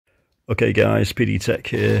Okay guys, PD Tech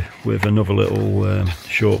here with another little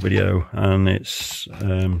short video, and it's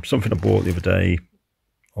something I bought the other day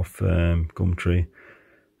off Gumtree.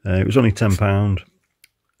 It was only £10,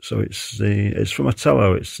 so it's from a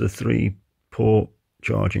Tello. It's the 3-port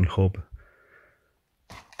charging hub,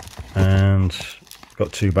 and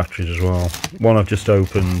got 2 batteries as well. One I've just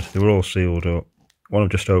opened; they were all sealed up. One I've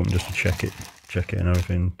just opened just to check it and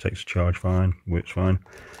everything. Takes a charge fine, works fine.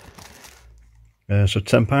 So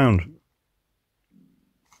 £10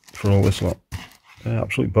 for all this lot.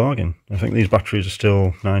 Absolute bargain. I think these batteries are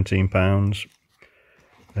still £19,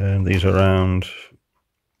 and these are around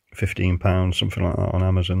 £15, something like that on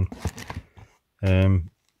Amazon.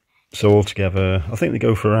 So altogether, I think they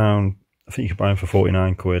go for around, I think you can buy them for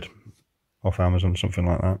 49 quid off Amazon, something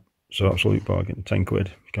like that. So absolute bargain, 10 quid,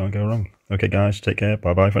 you can't go wrong. Okay guys, take care,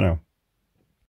 bye bye for now.